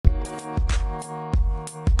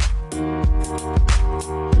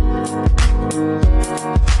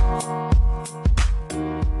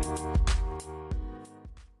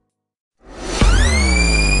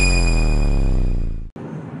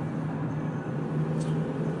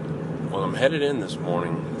I'm headed in this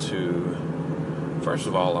morning to, first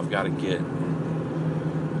of all, I've got to get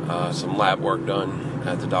some lab work done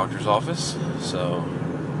at the doctor's office. So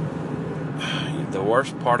the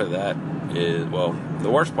worst part of that is, the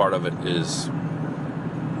worst part of it is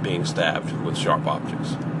being stabbed with sharp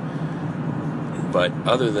objects. But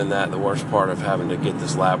other than that, the worst part of having to get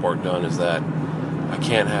this lab work done is that I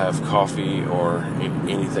can't have coffee or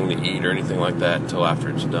anything to eat or anything like that until after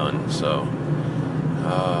it's done. So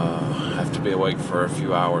I have to be awake for a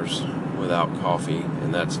few hours without coffee,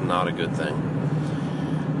 and that's not a good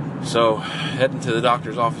thing. So heading to the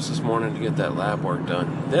doctor's office this morning to get that lab work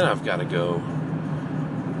done. Then I've got to go,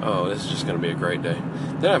 this is just going to be a great day.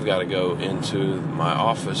 Then I've got to go into my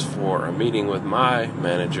office for a meeting with my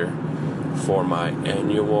manager for my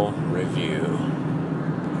annual review.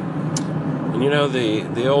 And you know,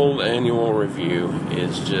 the old annual review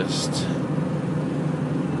is just,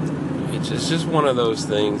 it's just one of those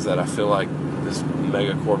things that I feel like this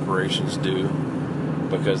mega corporations do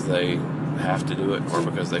because they have to do it, or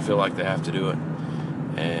because they feel like they have to do it.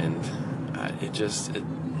 And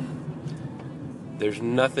there's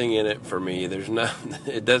nothing in it for me.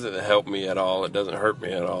 It doesn't help me at all. It doesn't hurt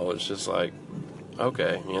me at all. It's just like,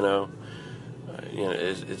 okay,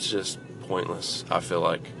 it's just pointless, I feel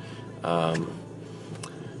like.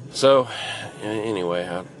 So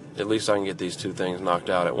anyway, at least I can get these two things knocked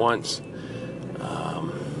out at once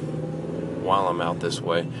while I'm out this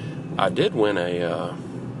way. I did win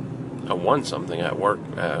I won something at work,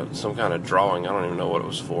 some kind of drawing. I don't even know what it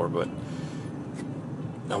was for, but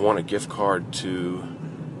I won a gift card to,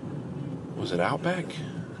 was it Outback?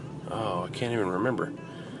 Oh, I can't even remember.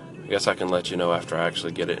 I guess I can let you know after I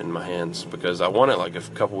actually get it in my hands, because I won it like a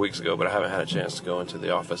couple weeks ago, but I haven't had a chance to go into the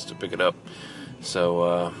office to pick it up.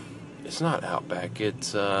 So it's not Outback,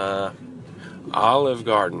 it's Olive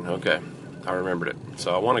Garden. Okay, I remembered it.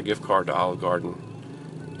 So I won a gift card to Olive Garden,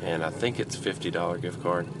 and I think it's a $50 gift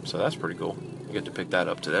card, so that's pretty cool. I get to pick that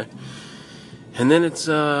up today, and then it's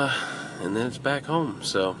back home.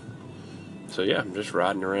 So yeah, I'm just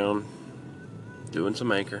riding around doing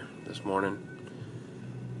some anchor this morning.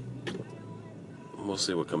 We'll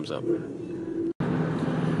see what comes up.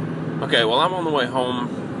 Okay, well, I'm on the way home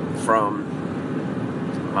from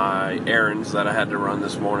my errands that I had to run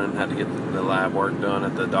this morning. Had to get the lab work done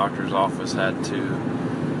at the doctor's office. Had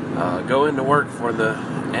to go into work for the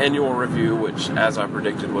annual review, which, as I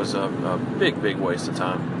predicted, was a big waste of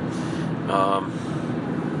time.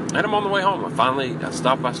 And I'm on the way home. I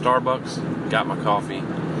stopped by Starbucks, got my coffee.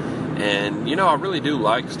 And, I really do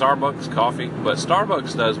like Starbucks coffee, but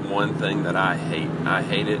Starbucks does one thing that I hate. I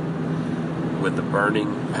hate it with the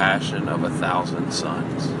burning passion of 1,000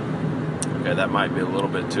 suns. Okay, that might be a little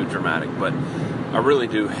bit too dramatic, but I really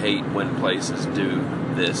do hate when places do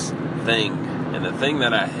this thing. And the thing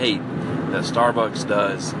that I hate that Starbucks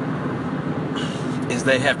does is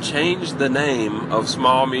they have changed the name of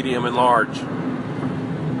small, medium, and large.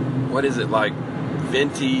 What is it, like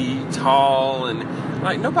venti, tall, and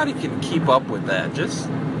like nobody can keep up with that. Just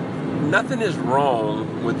nothing is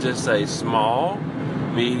wrong with just say small,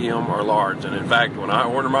 medium, or large. And in fact, when I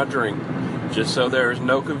order my drink, just so there is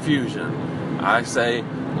no confusion, I say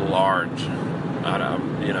large.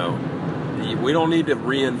 We don't need to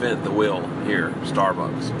reinvent the wheel here,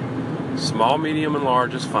 Starbucks. Small, medium, and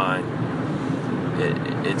large is fine.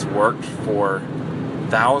 It's worked for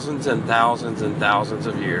thousands and thousands and thousands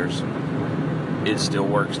of years. It still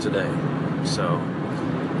works today. So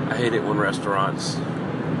I hate it when restaurants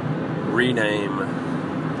rename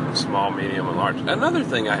small, medium, and large. Another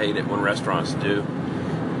thing I hate it when restaurants do,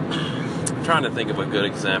 I'm trying to think of a good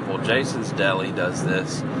example. Jason's Deli does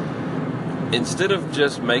this. Instead of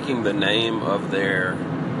just making the name of their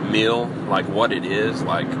meal like what it is,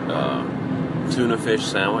 like tuna fish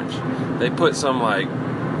sandwich, they put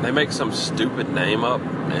they make some stupid name up,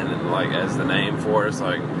 and like as the name for it, it's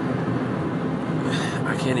like,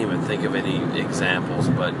 I can't even think of any examples,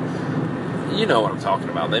 but you know what I'm talking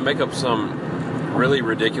about. They make up some really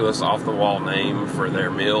ridiculous off-the-wall name for their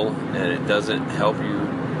meal, and it doesn't help you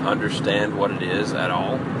understand what it is at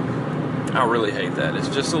all. I really hate that. It's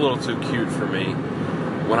just a little too cute for me.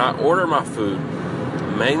 When I order my food,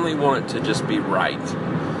 I mainly want it to just be right.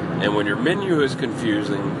 And when your menu is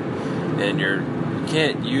confusing and you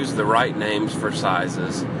can't use the right names for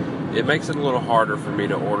sizes, it makes it a little harder for me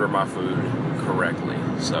to order my food correctly.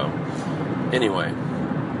 So anyway,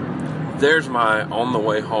 there's my on the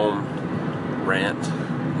way home rant.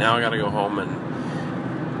 Now I gotta go home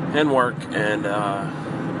and work, and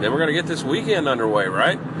then we're gonna get this weekend underway,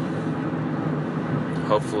 right?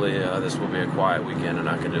 Hopefully this will be a quiet weekend and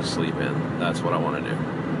I can just sleep in. That's what I want to do.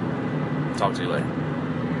 Talk to you later.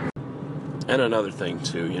 And another thing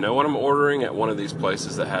too, you know, when I'm ordering at one of these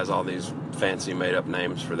places that has all these fancy made up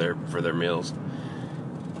names for their meals,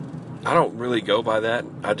 I don't really go by that.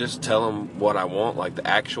 I just tell them what I want, like the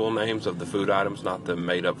actual names of the food items, not the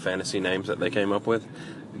made up fantasy names that they came up with.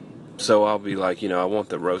 So I'll be like, you know, I want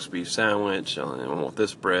the roast beef sandwich, I want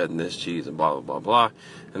this bread and this cheese and blah, blah, blah, blah.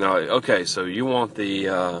 And they're like, okay, so you want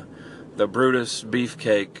the Brutus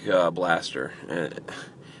beefcake blaster. And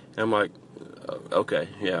I'm like, okay,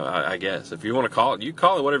 yeah, I guess. If you want to call it, you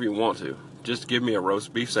call it whatever you want to. Just give me a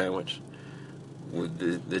roast beef sandwich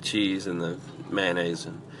with the cheese and the mayonnaise.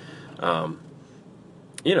 And,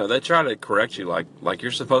 you know, they try to correct you like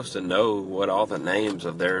you're supposed to know what all the names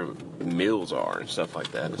of their meals are and stuff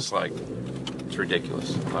like that. It's like, it's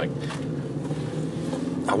ridiculous. Like,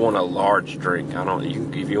 I want a large drink.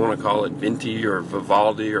 If you want to call it Venti or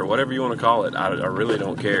Vivaldi or whatever you want to call it, I really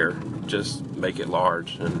don't care. Just make it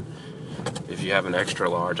large. And if you have an extra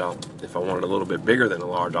large, if I want it a little bit bigger than a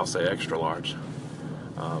large, I'll say extra large.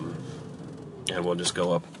 And we'll just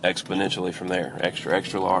go up exponentially from there. Extra,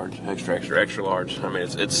 extra large, extra, extra, extra large. I mean,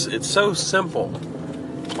 it's so simple.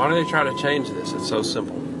 Why do they try to change this? It's so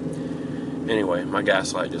simple. Anyway, my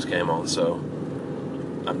gas light just came on, so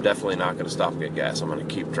I'm definitely not going to stop and get gas. I'm going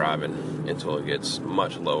to keep driving until it gets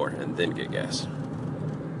much lower and then get gas.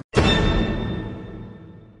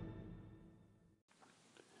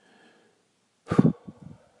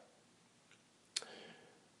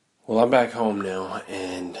 Well, I'm back home now,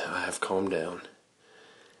 and I have calmed down.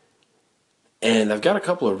 And I've got a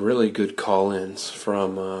couple of really good call-ins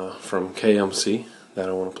from KMC that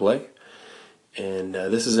I want to play. And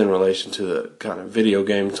this is in relation to the kind of video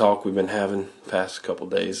game talk we've been having the past couple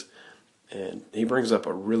days. And he brings up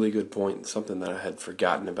a really good point, something that I had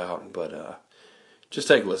forgotten about. But just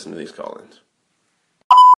take a listen to these call-ins.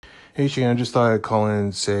 Hey Shane, I just thought I'd call in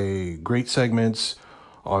and say great segments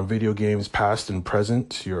on video games past and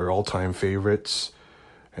present, your all-time favorites,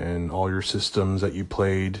 and all your systems that you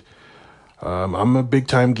played. I'm a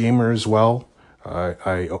big-time gamer as well.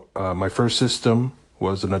 My first system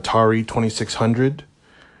was an Atari 2600,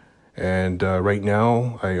 and right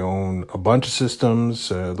now I own a bunch of systems.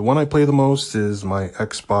 The one I play the most is my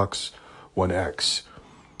Xbox One X.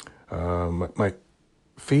 My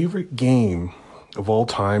favorite game of all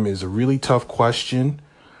time is a really tough question,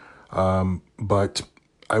 but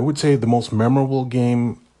I would say the most memorable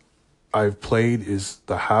game I've played is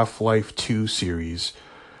the Half-Life 2 series,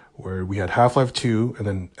 where we had Half-Life 2 and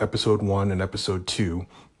then Episode 1 and Episode 2.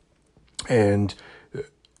 And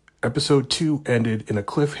Episode 2 ended in a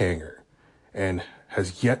cliffhanger and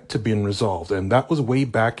has yet to be resolved. And that was way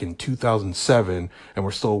back in 2007, and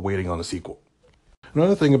we're still waiting on a sequel.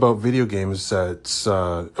 Another thing about video games that's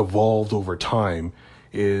evolved over time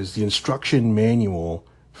is the instruction manual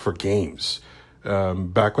for games.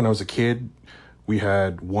 Back when I was a kid, we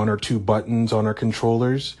had 1 or 2 buttons on our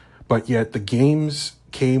controllers, but yet the games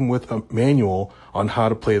came with a manual on how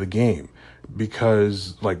to play the game,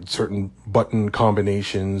 because like certain button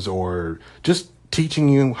combinations or just teaching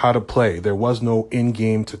you how to play. There was no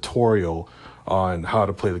in-game tutorial on how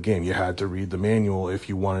to play the game. You had to read the manual if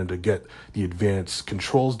you wanted to get the advanced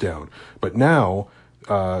controls down. But now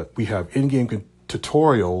we have in-game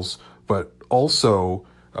tutorials, but also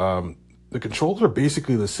the controls are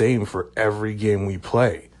basically the same for every game we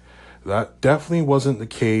play. That definitely wasn't the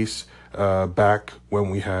case back when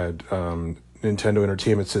we had Nintendo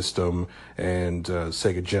Entertainment System and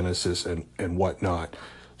Sega Genesis and whatnot.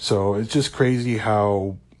 So it's just crazy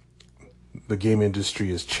how the game industry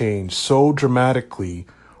has changed so dramatically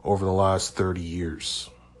over the last 30 years.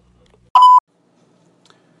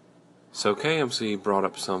 So KMC brought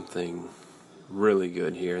up something really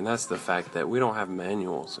good here, and that's the fact that we don't have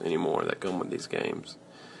manuals anymore that come with these games.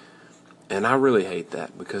 And I really hate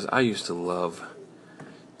that, because I used to love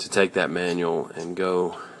to take that manual and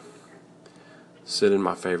go sit in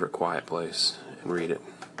my favorite quiet place and read it.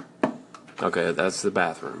 Okay, that's the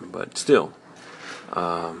bathroom, but still.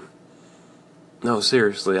 No,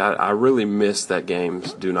 seriously, I really miss that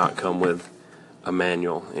games do not come with a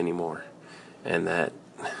manual anymore, and that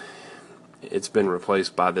it's been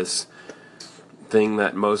replaced by this thing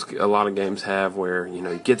that a lot of games have, where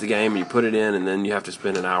you get the game, you put it in, and then you have to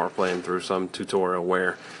spend an hour playing through some tutorial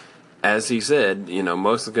where, as he said,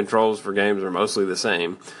 most of the controls for games are mostly the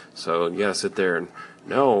same, so you gotta sit there and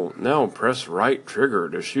now press right trigger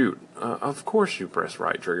to shoot. Of course you press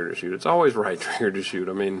right trigger to shoot. It's always right trigger to shoot.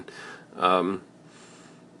 I mean,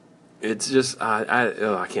 it's just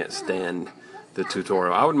I can't stand the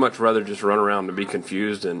tutorial. I would much rather just run around and be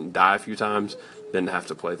confused and die a few times than to have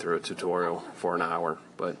to play through a tutorial for an hour.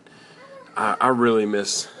 But I really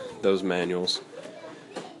miss those manuals.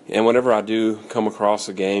 And whenever I do come across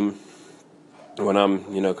a game, when I'm,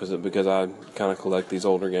 because I kind of collect these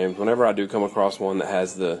older games, whenever I do come across one that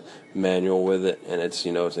has the manual with it and it's,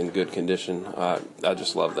 it's in good condition, I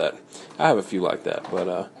just love that. I have a few like that,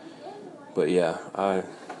 but yeah,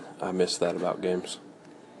 I miss that about games.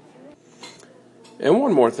 And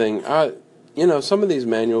one more thing, some of these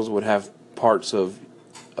manuals would have parts of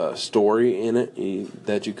story in it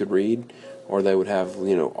that you could read, or they would have,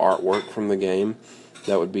 artwork from the game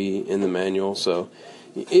that would be in the manual. So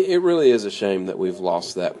it really is a shame that we've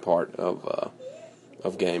lost that part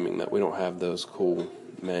of gaming, that we don't have those cool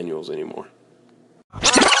manuals anymore. I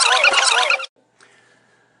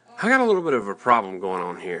got a little bit of a problem going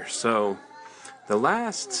on here. So the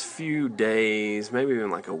last few days, maybe even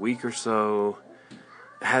like a week or so,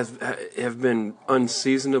 have been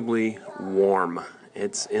unseasonably warm.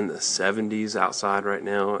 It's in the 70s outside right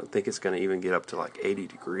now. I think it's going to even get up to like 80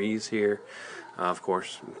 degrees here. Of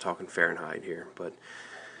course, I'm talking Fahrenheit here, but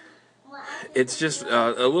it's just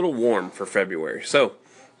a little warm for February. So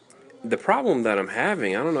the problem that I'm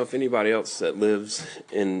having, I don't know if anybody else that lives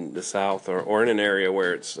in the South or in an area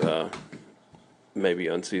where it's maybe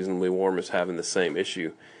unseasonably warm is having the same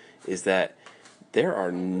issue, is that there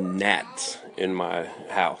are gnats in my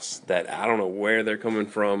house that I don't know where they're coming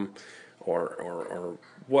from or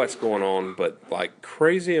what's going on, but like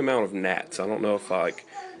crazy amount of gnats. I don't know if I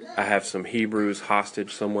have some Hebrews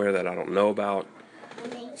hostage somewhere that I don't know about.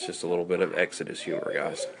 It's just a little bit of Exodus humor,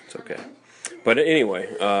 guys. It's okay. But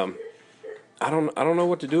anyway, I don't know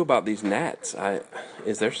what to do about these gnats.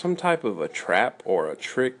 Is there some type of a trap or a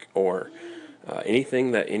trick or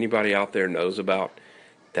anything that anybody out there knows about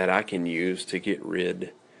that I can use to get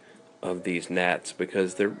rid of these gnats?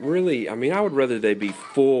 Because they're really, I would rather they be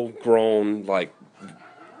full grown like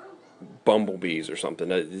bumblebees or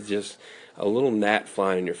something. It's just a little gnat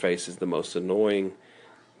flying in your face is the most annoying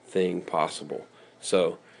thing possible.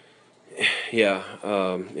 So yeah,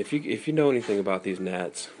 if you know anything about these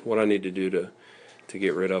gnats, what I need to do to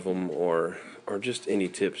get rid of them, or just any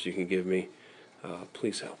tips you can give me,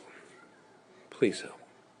 please help. Please help.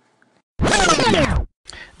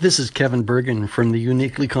 This is Kevin Bergen from the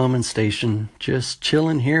Uniquely Common Station, just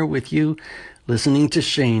chilling here with you, listening to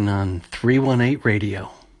Shane on 318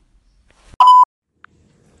 Radio.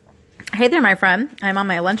 Hey there, my friend. I'm on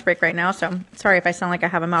my lunch break right now, so sorry if I sound like I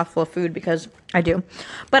have a mouthful of food, because I do.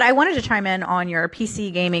 But I wanted to chime in on your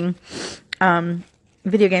PC gaming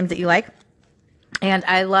video games that you like. And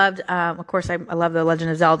I loved, of course, I love The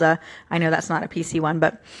Legend of Zelda. I know that's not a PC one,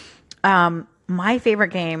 but my favorite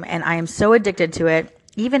game, and I am so addicted to it,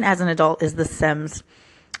 even as an adult, is The Sims.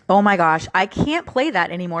 Oh my gosh, I can't play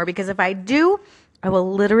that anymore, because if I do, I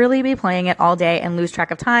will literally be playing it all day and lose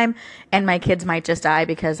track of time, and my kids might just die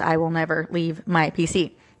because I will never leave my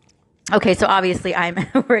PC. Okay, so obviously I'm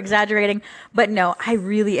over exaggerating, but no, I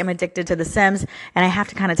really am addicted to The Sims, and I have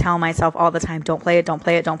to kind of tell myself all the time, don't play it, don't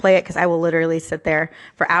play it, don't play it, because I will literally sit there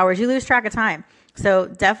for hours. You lose track of time. So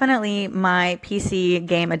definitely my PC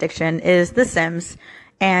game addiction is The Sims,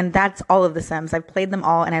 and that's all of The Sims. I've played them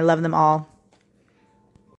all, and I love them all.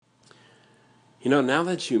 Now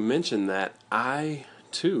that you mention that, I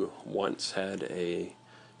too once had a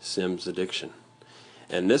Sims addiction.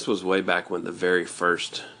 And this was way back when the very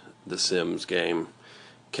first The Sims game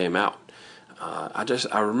came out.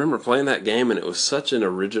 I remember playing that game, and it was such an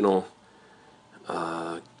original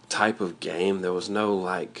type of game. There was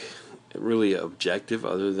no really objective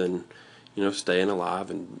other than staying alive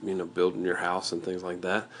and building your house and things like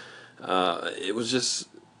that. It was just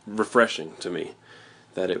refreshing to me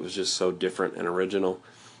that it was just so different and original.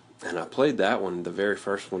 And I played that one, the very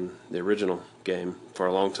first one, the original game, for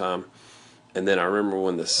a long time. And then I remember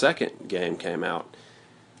when the second game came out,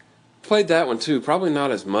 played that one too, probably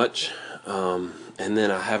not as much. And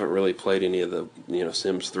then I haven't really played any of the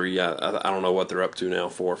Sims 3. I don't know what they're up to now,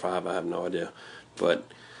 4 or 5, I have no idea. But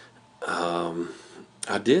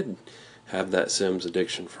I did have that Sims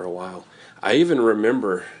addiction for a while. I even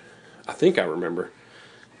remember, I think I remember,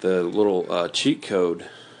 the little cheat code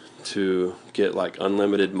to get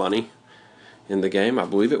unlimited money in the game. I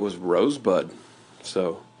believe it was Rosebud.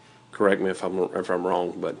 So correct me if I'm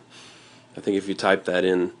wrong, but I think if you type that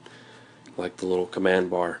in the little command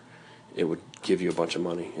bar, it would give you a bunch of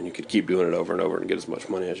money, and you could keep doing it over and over and get as much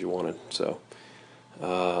money as you wanted. So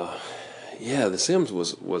yeah, The Sims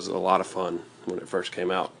was a lot of fun when it first came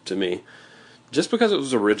out to me, just because it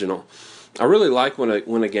was original. I really like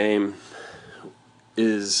when a game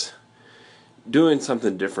is doing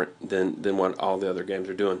something different than what all the other games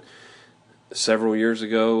are doing. Several years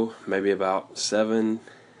ago, maybe about 7-8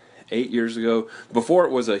 years ago, before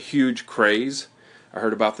it was a huge craze, I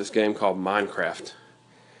heard about this game called Minecraft.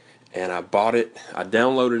 and I bought it. I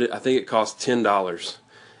downloaded it. I think it cost $10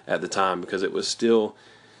 at the time, because it was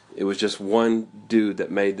just one dude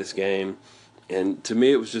that made this game. And to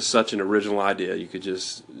me, it was just such an original idea. You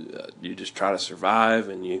just try to survive,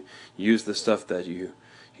 and you use the stuff that you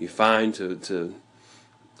find to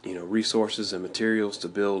resources and materials to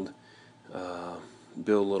build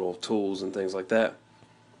little tools and things like that.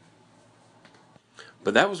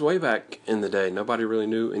 But that was way back in the day. Nobody really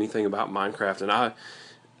knew anything about Minecraft, and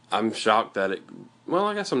I'm shocked that it. Well,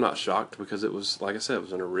 I guess I'm not shocked, because it was, like I said, it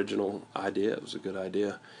was an original idea. It was a good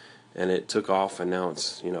idea, and it took off. And now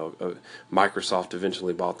it's Microsoft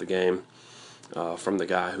eventually bought the game from the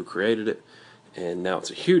guy who created it, and now it's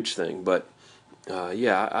a huge thing. But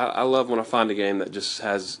I love when I find a game that just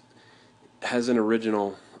has an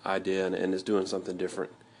original idea and is doing something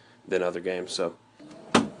different than other games. So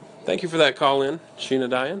thank you for that call in, Sheena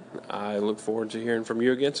Diane. I look forward to hearing from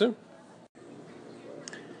you again soon.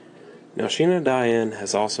 Now, Sheena Diane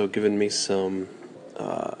has also given me some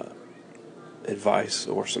advice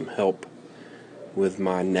or some help with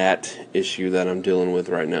my gnat issue that I'm dealing with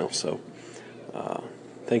right now. So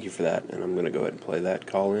thank you for that, and I'm going to go ahead and play that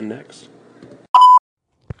call in next.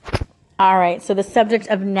 All right, so the subject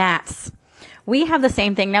of gnats. We have the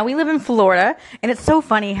same thing. Now, we live in Florida, and it's so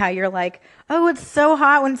funny how you're like, oh, it's so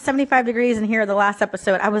hot when it's 75 degrees. And here, the last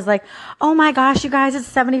episode, I was like, oh my gosh, you guys, it's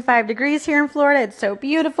 75 degrees here in Florida. It's so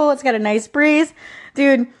beautiful. It's got a nice breeze.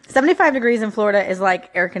 Dude, 75 degrees in Florida is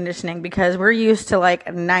like air conditioning, because we're used to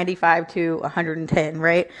like 95 to 110,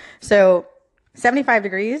 right? So 75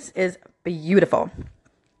 degrees is beautiful.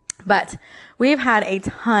 But we've had a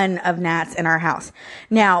ton of gnats in our house.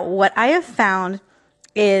 Now, what I have found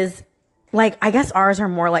is, like, I guess ours are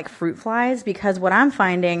more like fruit flies, because what I'm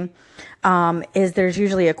finding is there's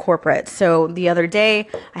usually a corporate. So the other day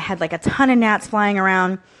I had like a ton of gnats flying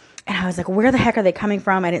around, and I was like, where the heck are they coming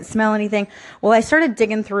from? I didn't smell anything. Well, I started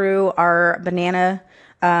digging through our banana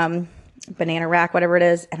rack, whatever it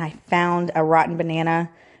is, and I found a rotten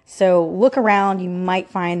banana. So look around, you might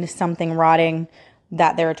find something rotting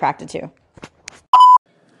that they're attracted to.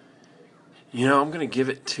 I'm going to give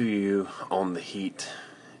it to you on the heat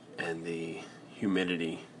and the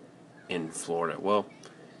humidity in Florida. Well,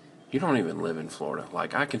 you don't even live in Florida.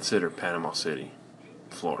 Like, I consider Panama City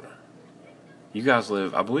Florida. You guys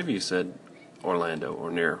live, I believe you said Orlando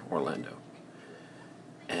or near Orlando.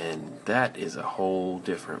 And that is a whole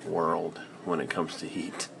different world when it comes to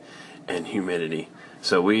heat and humidity.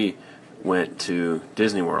 So we went to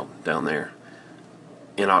Disney World down there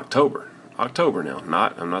in October now.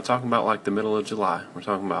 I'm not talking about like the middle of July. We're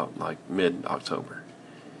talking about like mid-October.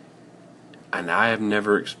 And I have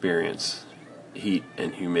never experienced heat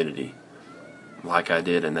and humidity like I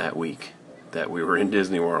did in that week that we were in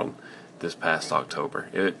Disney World this past October.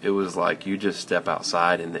 It was like you just step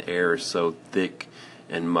outside and the air is so thick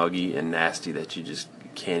and muggy and nasty that you just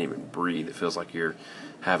can't even breathe. It feels like you're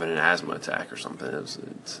having an asthma attack or something.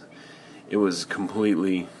 It was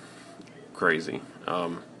completely crazy.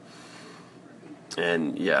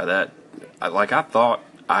 And yeah, I thought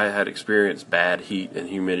I had experienced bad heat and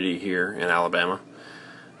humidity here in Alabama,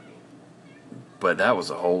 but that was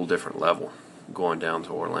a whole different level going down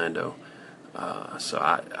to Orlando. So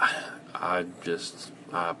I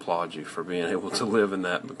applaud you for being able to live in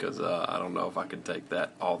that, because I don't know if I could take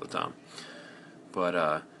that all the time.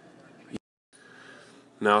 But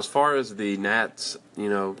now, as far as the gnats,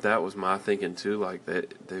 that was my thinking too. Like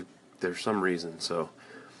there's some reason. So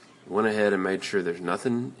I went ahead and made sure there's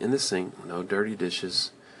nothing in the sink, no dirty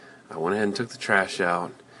dishes. I went ahead and took the trash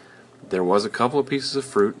out. There was a couple of pieces of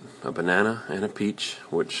fruit, a banana and a peach,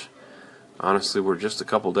 which honestly were just a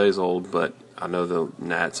couple days old, but I know the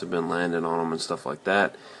gnats have been landing on them and stuff like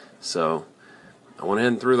that. So I went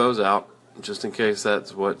ahead and threw those out just in case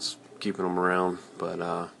that's what's keeping them around. But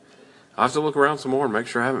I'll have to look around some more and make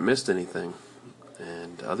sure I haven't missed anything.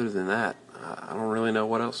 And other than that, I don't really know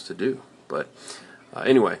what else to do. But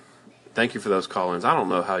anyway, thank you for those call-ins. I don't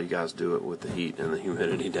know how you guys do it with the heat and the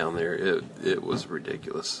humidity down there. It was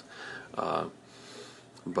ridiculous.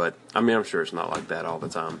 But I mean, I'm sure it's not like that all the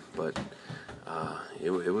time. But it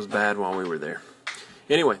was bad while we were there.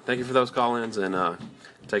 Anyway, thank you for those call-ins, and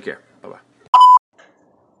take care. Bye-bye.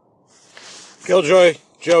 Killjoy,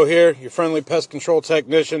 Joe here, your friendly pest control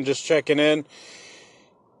technician, just checking in.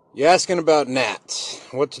 You're asking about gnats.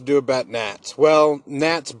 What to do about gnats? Well,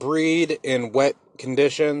 gnats breed in wet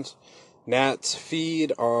conditions. Gnats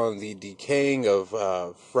feed on the decaying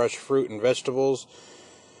of fresh fruit and vegetables.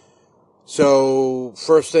 So,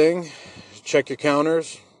 first thing, check your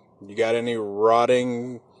counters. You got any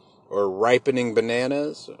rotting or ripening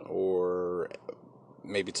bananas or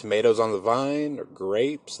maybe tomatoes on the vine or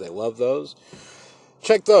grapes. They love those.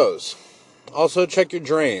 Check those. Also, check your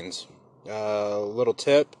drains. Little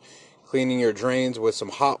tip, cleaning your drains with some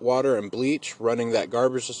hot water and bleach, running that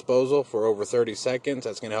garbage disposal for over 30 seconds.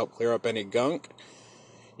 That's going to help clear up any gunk.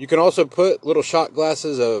 You can also put little shot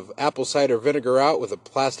glasses of apple cider vinegar out with a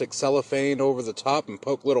plastic cellophane over the top and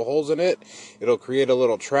poke little holes in it. It'll create a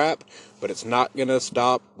little trap, but it's not going to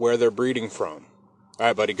stop where they're breeding from. All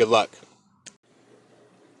right, buddy, good luck.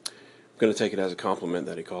 I'm going to take it as a compliment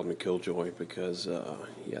that he called me Killjoy because,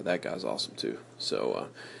 that guy's awesome too. So,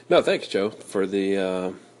 no, thanks, Joe, for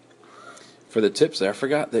the tips there. I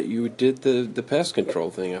forgot that you did the pest control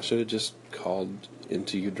thing. I should have just called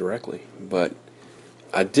into you directly, but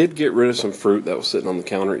I did get rid of some fruit that was sitting on the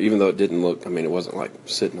counter, even though it didn't look, it wasn't like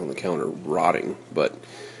sitting on the counter rotting, but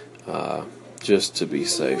just to be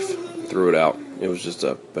safe, threw it out. It was just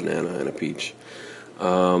a banana and a peach.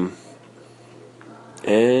 But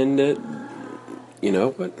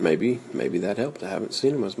maybe that helped. I haven't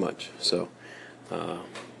seen them as much, so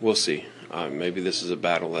we'll see. Maybe this is a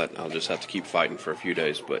battle that I'll just have to keep fighting for a few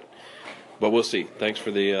days, but we'll see. Thanks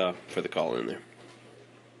for the call in there.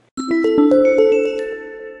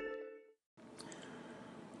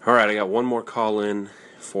 All right, I got one more call in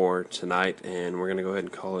for tonight, and we're going to go ahead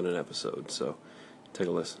and call it an episode, so take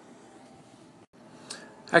a listen.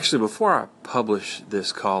 Actually, before I publish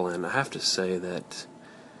this call in, I have to say that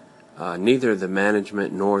neither the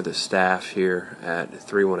management nor the staff here at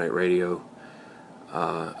 318 Radio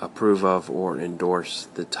approve of or endorse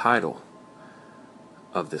the title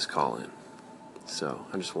of this call in. So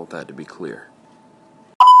I just want that to be clear.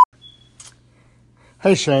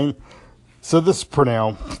 Hey Shane, so this is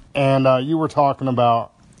Purnell, and you were talking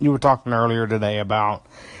earlier today about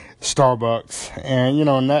Starbucks, and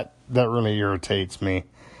and that really irritates me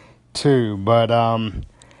too. But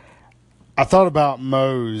I thought about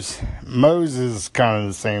Moe's. Moe's is kind of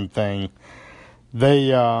the same thing. They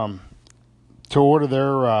to order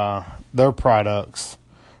their products,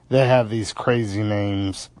 they have these crazy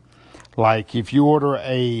names. Like if you order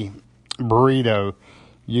a burrito,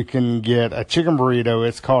 you can get a chicken burrito,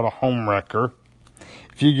 it's called a home wrecker.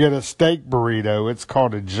 If you get a steak burrito, it's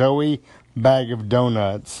called a Joey bag of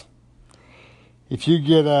donuts. If you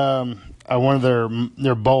get one of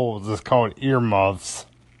their bowls, it's called earmuffs.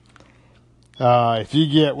 If you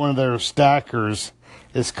get one of their stackers,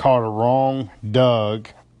 it's called a wrong Doug.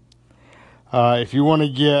 If you want to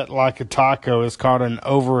get like a taco, it's called an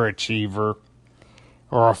overachiever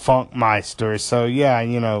or a funkmeister. So yeah,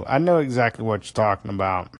 I know exactly what you're talking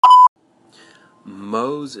about.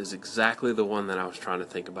 Moe's is exactly the one that I was trying to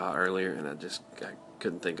think about earlier, and I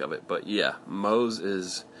couldn't think of it. But yeah, Moe's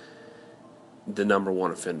is the number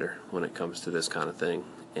one offender when it comes to this kind of thing.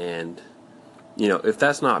 And, if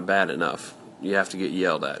that's not bad enough, you have to get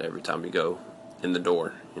yelled at every time you go in the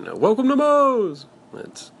door. Welcome to Moe's!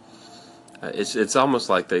 It's almost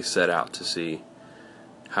like they set out to see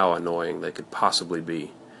how annoying they could possibly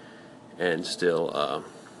be and still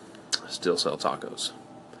sell tacos.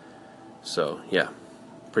 So, yeah,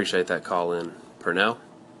 appreciate that call in, Purnell.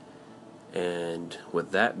 And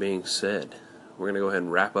with that being said, we're going to go ahead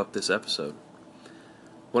and wrap up this episode.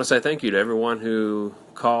 I want to say thank you to everyone who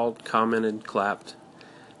called, commented, clapped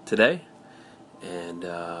today. And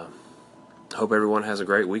hope everyone has a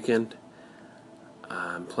great weekend.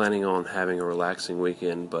 I'm planning on having a relaxing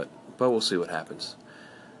weekend, but we'll see what happens.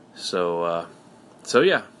 So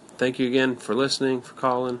yeah, thank you again for listening, for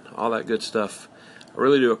calling, all that good stuff. I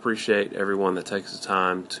really do appreciate everyone that takes the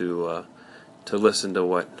time to listen to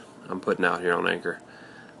what I'm putting out here on Anchor.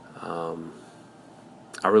 I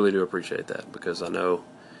really do appreciate that because I know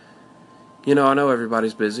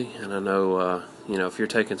everybody's busy, and I know, if you're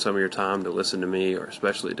taking some of your time to listen to me, or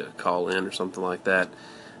especially to call in or something like that,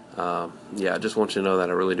 I just want you to know that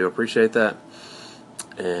I really do appreciate that.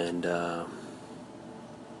 And all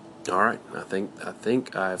right, I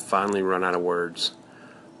think I've finally run out of words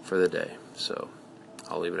for the day, so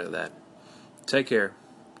I'll leave it at that. Take care.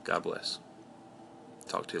 God bless.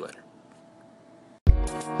 Talk to you later.